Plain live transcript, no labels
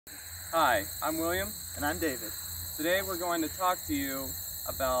Hi, I'm William. And I'm David. Today we're going to talk to you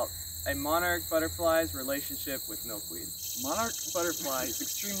about a monarch butterfly's relationship with milkweed. Monarch butterfly is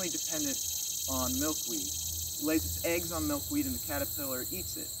extremely dependent on milkweed. It lays its eggs on milkweed and the caterpillar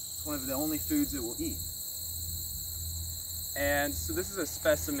eats it. It's one of the only foods it will eat. And so this is a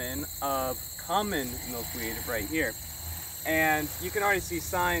specimen of common milkweed right here. And you can already see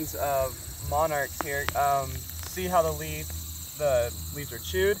signs of monarchs here. See how the leaves are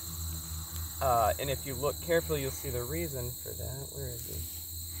chewed? And if you look carefully, you'll see the reason for that. Where is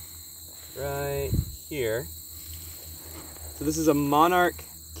it? Right here. So this is a monarch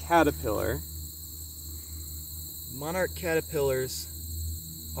caterpillar. Monarch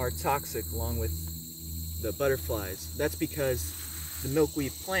caterpillars are toxic along with the butterflies. That's because the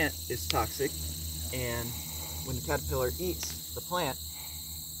milkweed plant is toxic, and when the caterpillar eats the plant,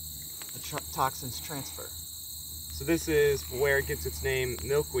 the toxins transfer. So this is where it gets its name,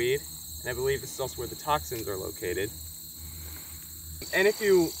 milkweed. And I believe this is also where the toxins are located. And if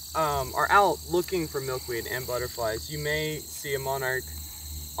you are out looking for milkweed and butterflies, you may see a monarch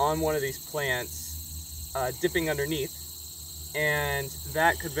on one of these plants dipping underneath, and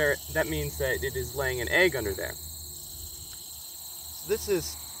that means that it is laying an egg under there. So this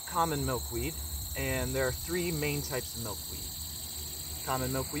is common milkweed, and there are three main types of milkweed.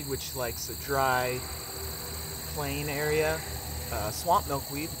 Common milkweed, which likes a dry, plain area. Swamp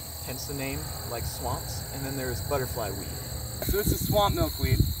milkweed, hence the name, like swamps, and then there's butterfly weed. So this is swamp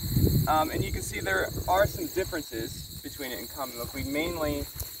milkweed, and you can see there are some differences between it and common milkweed. Mainly,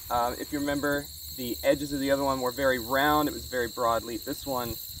 if you remember, the edges of the other one were very round, it was very broad leaf. This one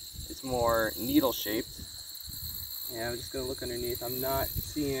is more needle shaped. Yeah, I'm just gonna look underneath. I'm not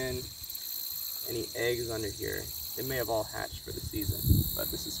seeing any eggs under here. They may have all hatched for the season, but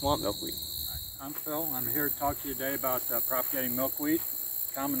this is swamp milkweed. Hi, I'm Phil. I'm here to talk to you today about propagating milkweed.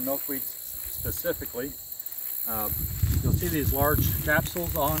 Common milkweed specifically. You'll see these large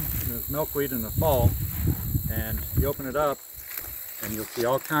capsules on the milkweed in the fall, and you open it up and you'll see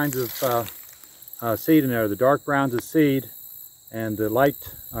all kinds of seed in there. The dark brown's a seed, and the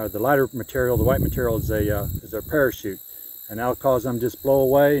lighter material, the white material, is their parachute, and that'll cause them to just blow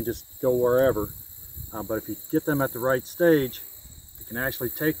away and just go wherever. But if you get them at the right stage, you can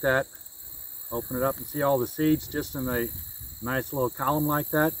actually take that, open it up, and see all the seeds just in a nice little column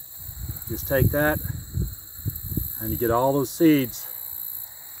like that. Just take that and you get all those seeds.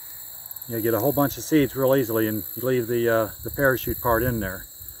 You get a whole bunch of seeds real easily, and you leave the parachute part in there.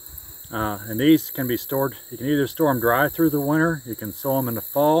 And these can be stored. You can either store them dry through the winter, you can sow them in the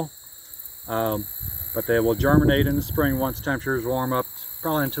fall, but they will germinate in the spring once temperatures warm up,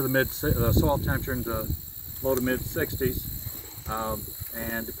 probably into the soil temperature into low to mid 60s.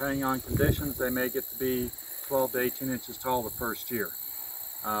 And depending on conditions, they may get to be 12 to 18 inches tall the first year.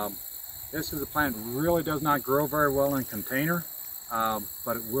 This is a plant that really does not grow very well in a container,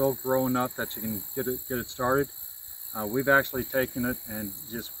 but it will grow enough that you can get it started. We've actually taken it and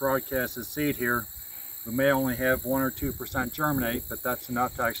just broadcast the seed here. We may only have 1 or 2% germinate, but that's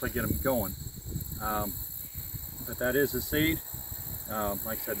enough to actually get them going. But that is a seed.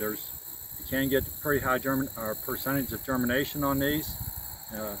 Like I said, you can get pretty high percentage of germination on these.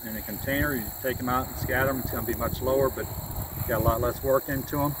 In a container, you take them out and scatter them. It's going to be much lower, but you got a lot less work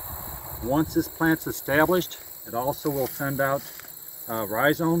into them. Once this plant's established, it also will send out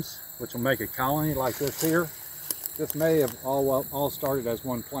rhizomes, which will make a colony like this here. This may have all started as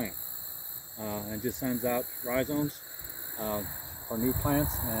one plant, and just sends out rhizomes for new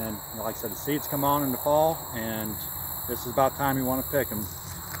plants. And like I said, the seeds come on in the fall, and this is about time you want to pick them.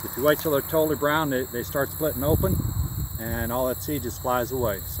 If you wait till they're totally brown, they start splitting open, and all that seed just flies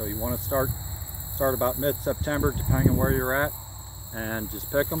away. So you want to start about mid-September, depending on where you're at, and just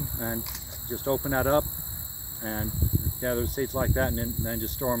pick them and just open that up and gather the seeds like that, and then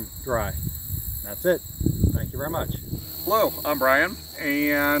just store them dry. And that's it. Thank you very much. Hello, I'm Brian,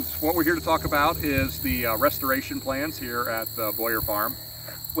 and what we're here to talk about is the restoration plans here at Boyer Farm.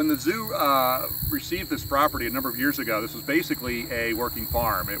 When the zoo received this property a number of years ago, this was basically a working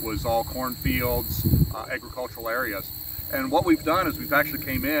farm. It was all cornfields, agricultural areas. And what we've done is we've actually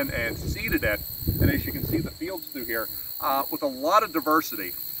came in and seeded it, and as you can see the fields through here, with a lot of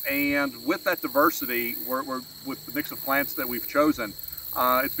diversity. And with that diversity, with the mix of plants that we've chosen,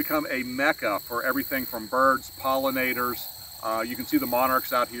 it's become a mecca for everything from birds, pollinators. You can see the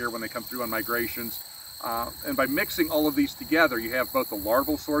monarchs out here when they come through on migrations. And by mixing all of these together, you have both the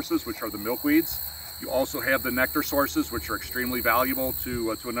larval sources, which are the milkweeds. You also have the nectar sources, which are extremely valuable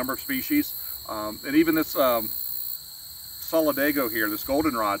to a number of species. And even this solidago here, this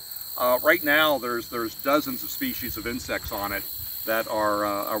goldenrod, right now there's dozens of species of insects on it. that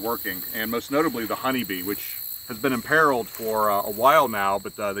are working, and most notably the honeybee, which has been imperiled for a while now,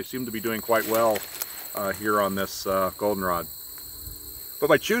 but they seem to be doing quite well here on this goldenrod. But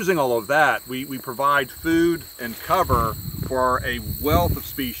by choosing all of that, we provide food and cover for a wealth of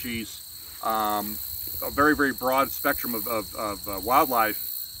species, a very, very broad spectrum of wildlife,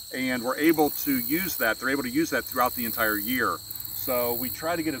 and we're able to use that. They're able to use that throughout the entire year. So we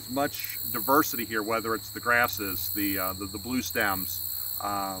try to get as much diversity here, whether it's the grasses, the blue stems,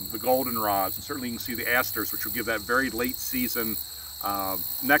 the goldenrods, and certainly you can see the asters, which will give that very late season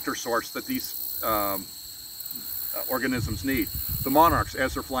nectar source that these organisms need. The monarchs,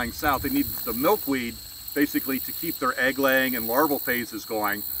 as they're flying south, they need the milkweed basically to keep their egg laying and larval phases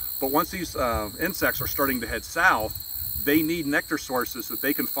going. But once these insects are starting to head south, they need nectar sources that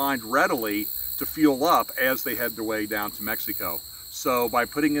they can find readily to fuel up as they head their way down to Mexico. So by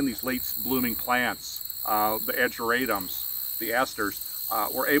putting in these late blooming plants, the ageratums, the asters,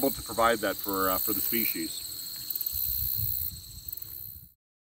 we're able to provide that for the species.